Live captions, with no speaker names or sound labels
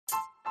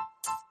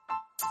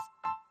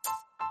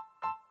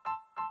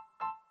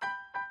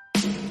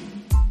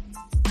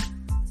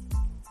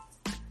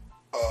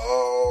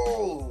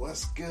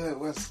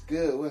What's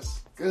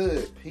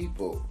good,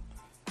 people?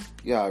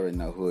 Y'all already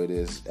know who it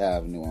is.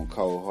 Avenue on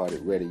Cold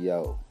Hearted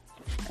Radio.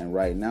 And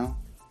right now,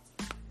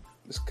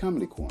 it's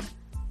Comedy Corner.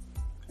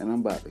 And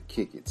I'm about to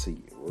kick it to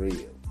you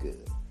real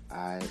good.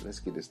 Alright, let's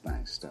get this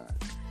thing started.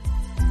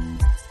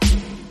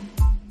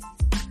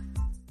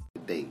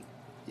 Today,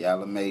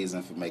 y'all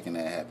amazing for making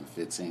that happen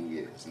 15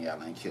 years. And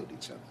y'all ain't killed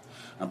each other.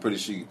 I'm pretty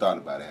sure you thought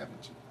about it,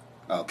 haven't you?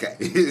 Okay.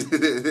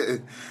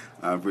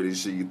 I'm pretty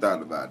sure you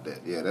thought about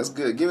that. Yeah, that's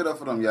good. Give it up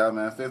for them, y'all,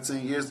 man.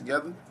 15 years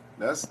together.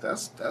 That's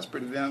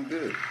pretty damn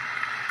good.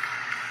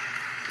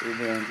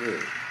 Pretty damn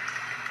good.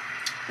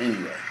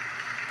 Anyway,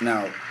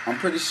 now I'm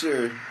pretty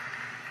sure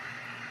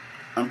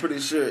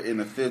in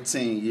the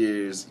 15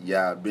 years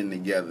y'all been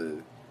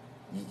together,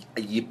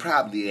 you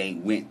probably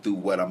ain't went through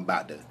what I'm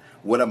about to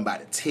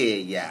tell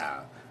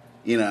y'all.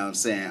 You know what I'm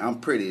saying? I'm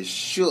pretty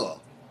sure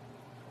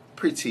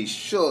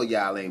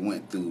y'all ain't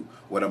went through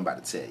what I'm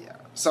about to tell y'all.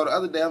 So the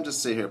other day, I'm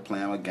just sitting here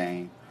playing my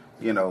game,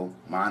 you know,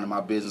 minding my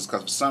business,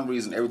 because for some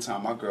reason, every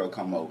time my girl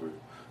come over,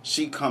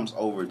 she comes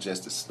over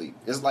just to sleep.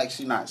 It's like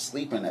she not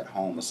sleeping at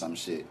home or some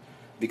shit,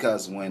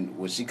 because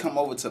when she come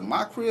over to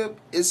my crib,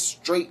 it's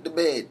straight to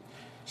bed.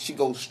 She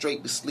goes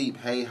straight to sleep.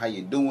 Hey, how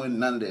you doing?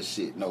 None of that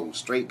shit. No,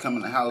 straight come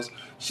in the house.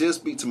 She'll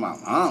speak to my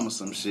mom or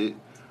some shit,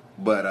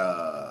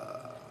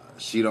 but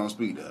she don't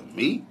speak to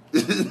me.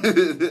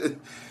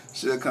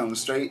 She'll come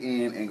straight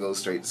in and go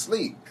straight to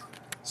sleep.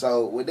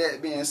 So with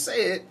that being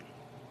said,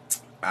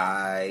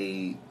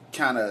 I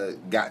kind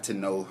of got to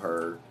know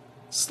her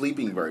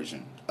sleeping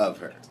version of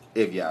her,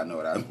 if y'all know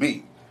what I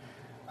mean.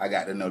 I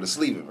got to know the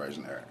sleeping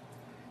version of her.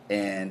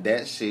 And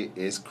that shit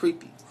is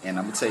creepy. And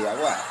I'm going to tell y'all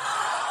why.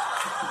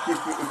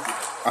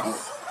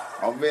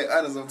 I'm being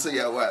honest, I'm going to tell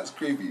y'all why it's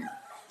creepy.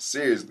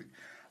 Seriously.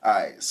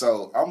 Alright,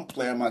 so I'm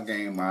playing my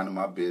game, minding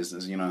my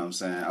business, you know what I'm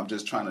saying? I'm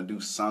just trying to do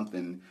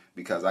something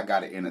because I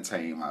gotta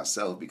entertain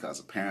myself, because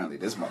apparently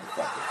this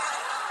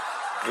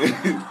motherfucker, you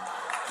know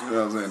what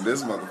I'm saying?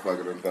 This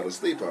motherfucker done fell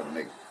asleep on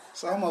the nigga.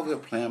 So I'm over here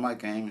playing my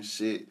game and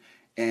shit,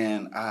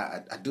 and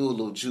I do a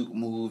little juke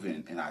move,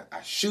 and I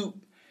shoot,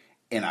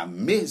 and I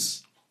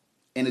miss,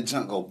 and the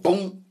junk go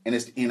boom, and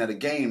it's the end of the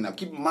game. Now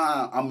keep in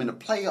mind, I'm in the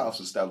playoffs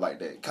and stuff like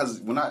that, because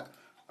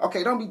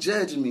don't be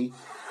judging me.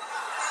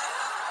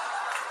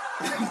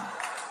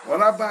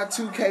 When I buy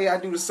 2K, I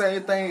do the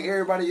same thing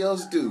everybody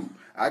else do.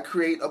 I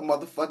create a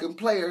motherfucking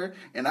player,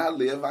 and I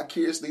live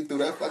vicariously through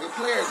that fucking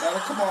player. Now,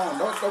 come on,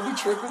 don't be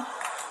tripping.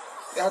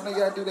 Y'all know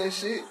y'all do that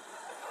shit.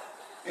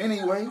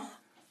 Anyway,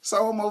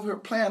 so I'm over here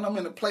playing. I'm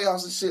in the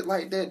playoffs and shit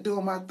like that,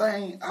 doing my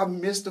thing. I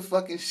missed the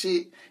fucking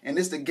shit, and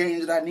it's the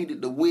game that I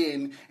needed to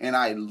win, and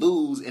I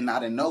lose, and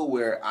out of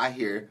nowhere, I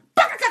hear...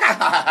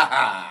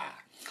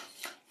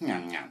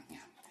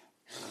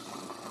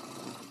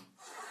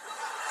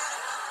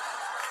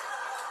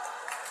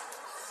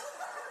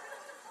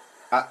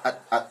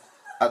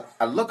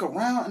 I look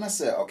around and I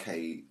said,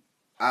 okay,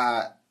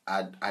 I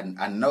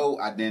know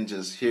I didn't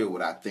just hear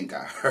what I think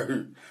I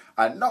heard.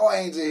 I know I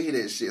ain't just hear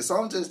that shit. So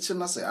I'm just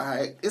chilling. I said, all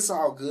right, it's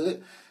all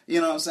good.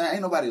 You know what I'm saying?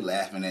 Ain't nobody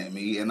laughing at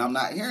me, and I'm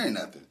not hearing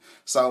nothing.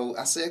 So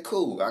I said,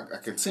 cool. I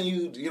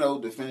continued,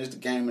 to finish the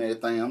game and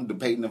everything. I'm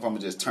debating if I'm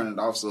going to just turn it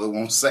off so it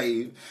won't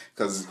save.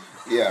 Because,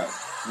 yeah,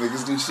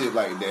 niggas do shit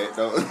like that,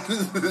 though.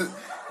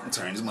 I'm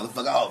turning this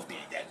motherfucker off then,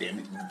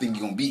 goddammit. You think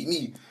you going to beat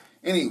me?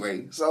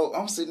 Anyway, so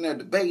I'm sitting there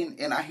debating,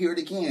 and I hear it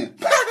again.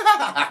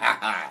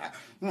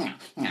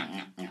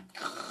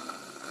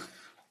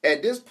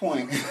 At this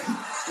point,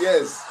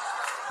 yes,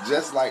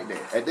 just like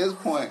that. At this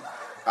point,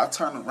 I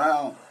turn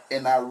around,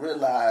 and I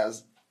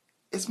realize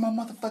it's my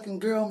motherfucking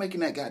girl making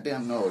that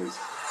goddamn noise.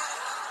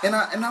 And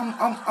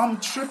I'm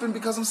tripping,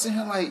 because I'm sitting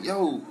here like,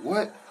 yo,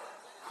 what?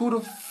 Who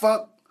the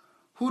fuck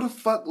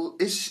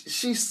is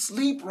she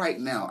sleep right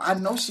now? I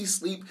know she's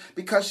sleep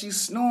because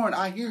she's snoring.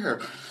 I hear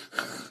her.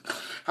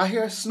 I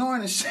hear her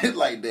snoring and shit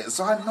like that.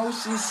 So I know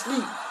she's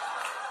asleep.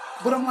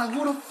 But I'm like,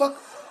 who the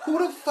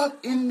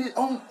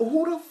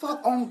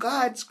fuck on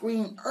God's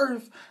green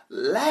earth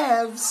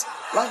laughs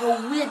like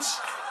a witch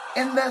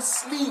in their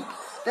sleep?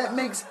 That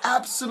makes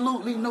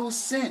absolutely no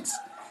sense.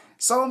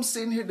 So I'm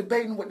sitting here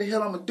debating what the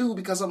hell I'm gonna do,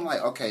 because I'm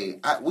like, okay,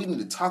 we need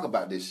to talk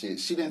about this shit.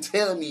 She didn't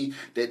tell me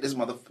that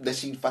that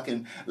she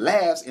fucking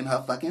laughs in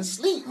her fucking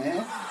sleep,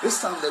 man. This is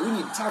something that we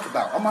need to talk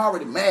about. I'm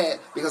already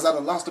mad because I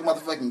done lost the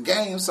motherfucking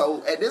game.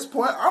 So at this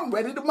point, I'm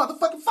ready to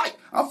motherfucking fight.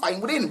 I'm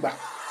fighting with anybody.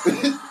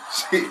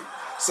 Shit.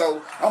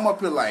 So I'm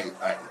up here like,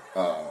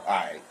 all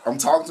right. I'm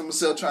talking to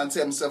myself, trying to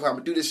tell myself how I'm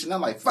gonna do this shit. And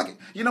I'm like, fuck it.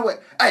 You know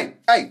what? Hey,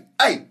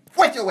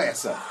 wake your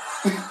ass up.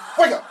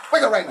 Wake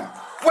up right now.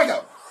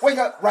 Wake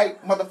up right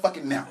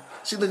motherfucking now.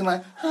 She looking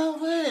like, oh,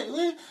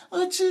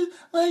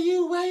 why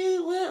you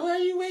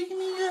waking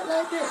me up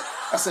like that?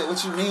 I said,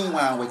 what you mean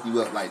why I wake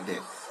you up like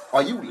that?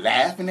 Are you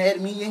laughing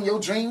at me in your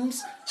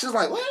dreams? She's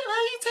like, what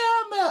are you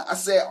talking about? I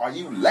said, are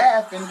you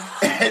laughing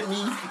at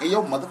me in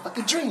your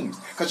motherfucking dreams?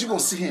 Because you're going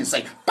to sit here and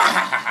say,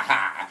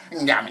 bah,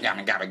 gabba,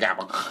 gabba, gabba,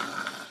 gabba.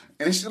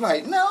 And then she's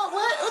like, no,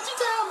 what you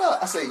talking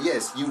about? I said,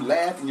 yes, you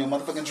laughed in your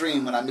motherfucking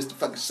dream when I missed the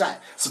fucking shot.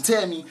 So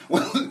tell me,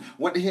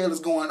 what the hell is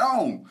going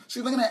on?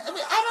 She's looking at me,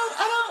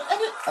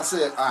 I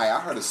said, all right, I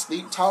heard her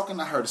sleep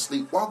talking, I heard her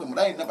sleep walking, but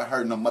I ain't never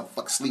heard no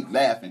motherfucker sleep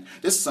laughing.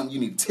 This is something you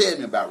need to tell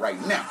me about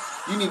right now.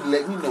 You need to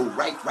let me know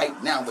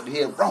right now what the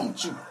hell wrong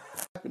with you.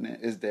 What's happening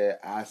is that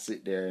I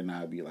sit there and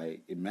I be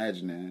like,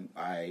 imagining,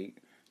 all right,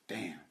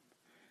 damn,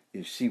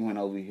 if she went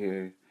over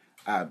here,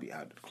 I'd be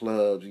out at the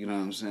clubs, you know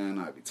what I'm saying?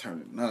 I'd be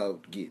turning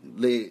up, getting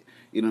lit,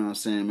 you know what I'm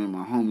saying? Man,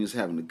 my homies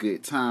having a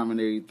good time and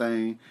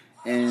everything.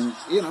 And,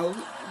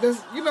 that's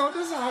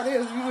how it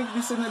is. You know, you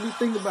be sitting there and be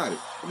thinking about it.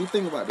 You be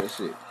thinking about that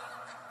shit.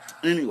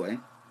 Anyway,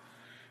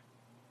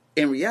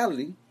 in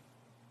reality,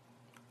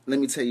 let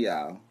me tell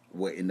y'all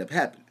what ended up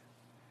happening.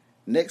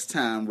 Next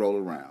time roll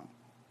around,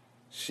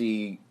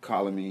 she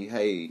calling me,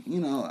 hey,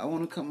 I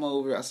want to come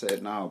over. I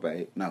said, no,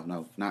 babe,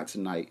 no, not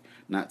tonight.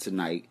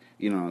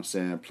 You know what I'm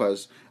saying?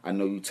 Plus, I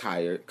know you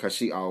tired, because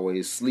she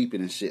always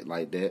sleeping and shit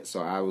like that.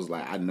 So I was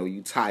like, I know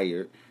you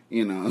tired,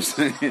 you know what I'm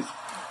saying?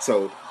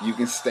 So you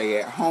can stay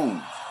at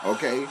home,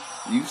 okay?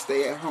 You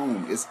stay at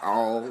home. It's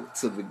all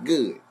to the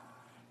good.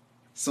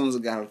 As soon as I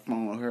got on the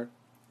phone with her,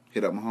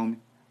 hit up my homie.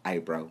 Hey,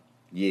 bro,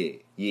 yeah,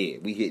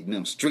 we hitting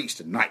them streets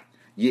tonight.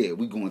 Yeah,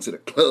 we going to the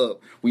club.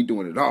 We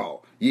doing it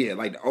all. Yeah,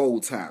 like the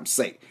old times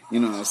say. You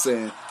know what I'm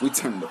saying? We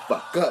turning the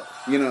fuck up.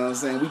 You know what I'm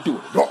saying? We doing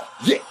it all.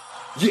 Yeah.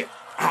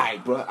 All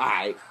right, bro. All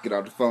right. Get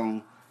off the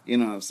phone. You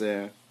know what I'm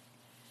saying?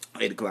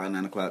 8 o'clock,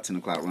 9 o'clock, 10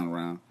 o'clock, run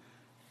around.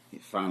 He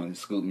finally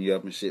scooped me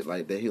up and shit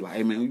like that. He like,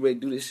 hey, man, we ready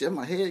to do this shit? I'm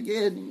like, hell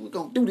yeah, we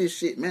gonna do this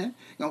shit, man.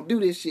 Gonna do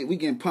this shit. We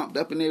getting pumped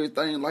up and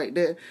everything like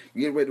that.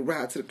 Get ready to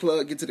ride to the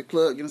club, get to the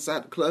club, get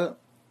inside the club.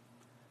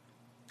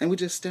 And we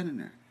just standing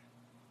there.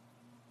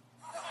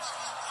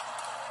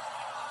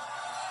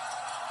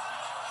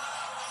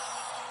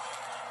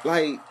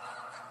 Like,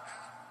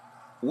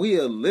 we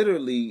are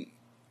literally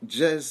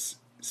just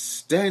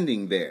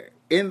standing there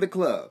in the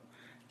club.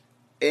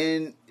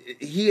 And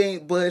he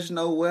ain't budged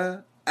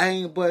nowhere. I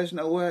ain't budged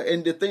nowhere.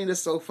 And the thing that's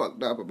so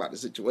fucked up about the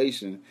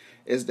situation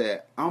is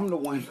that I'm the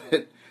one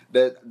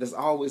that's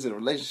always in a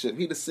relationship.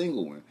 He the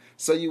single one.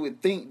 So you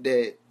would think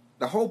that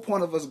the whole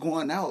point of us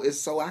going out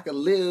is so I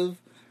can live,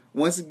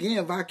 once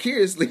again,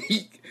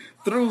 vicariously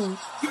through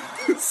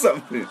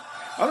something.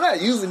 I'm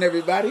not using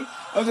everybody.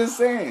 I'm just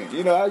saying,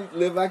 I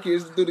live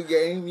vicariously through the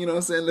game, you know what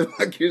I'm saying? Live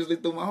vicariously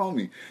through my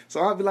homie. So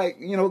I'll be like,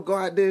 go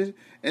out there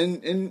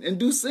and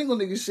do single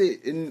nigga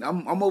shit. And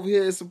I'm over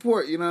here to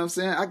support, you know what I'm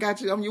saying? I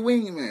got you. I'm your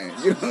wingman.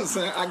 You know what I'm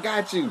saying? I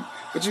got you.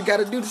 But you got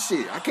to do the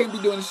shit. I can't be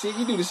doing the shit.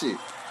 You do the shit.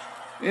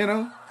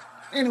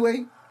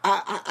 Anyway,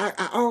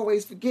 I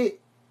always forget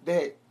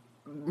that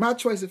my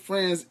choice of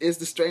friends is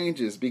the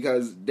strangers,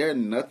 because they're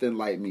nothing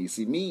like me.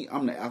 See, me,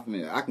 I'm the alpha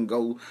male. I can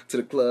go to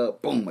the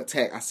club, boom,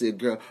 attack. I see a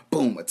girl,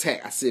 boom,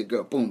 attack. I see a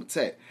girl, boom,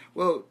 attack.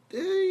 Well,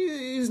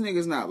 these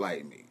niggas not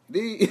like me.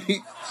 These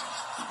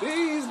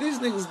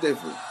niggas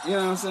different. You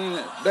know what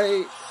I'm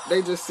saying?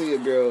 They just see a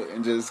girl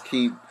and just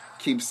keep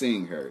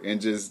seeing her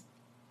and just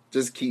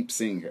keep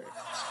seeing her.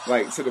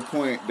 Like, to the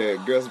point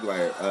that girls be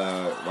like,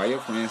 why your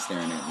friend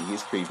staring at me?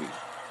 He's creepy.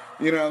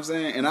 You know what I'm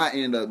saying? And I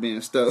end up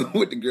being stuck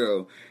with the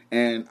girl.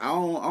 And I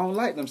don't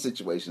like them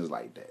situations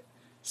like that.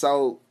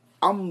 So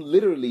I'm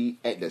literally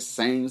at the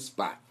same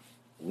spot.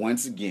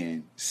 Once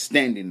again,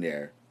 standing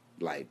there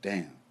like,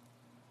 damn,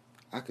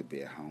 I could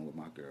be at home with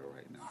my girl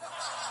right now.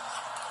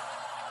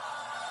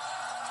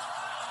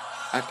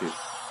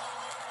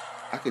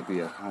 I could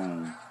be at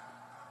home.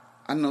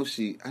 I know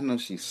she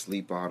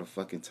sleep all the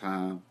fucking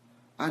time.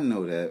 I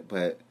know that,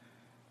 but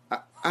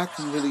I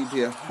can really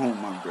be at home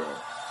with my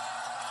girl.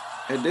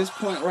 At this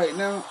point right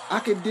now, I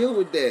can deal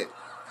with that.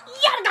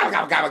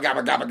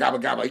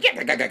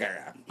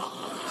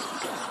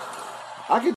 I can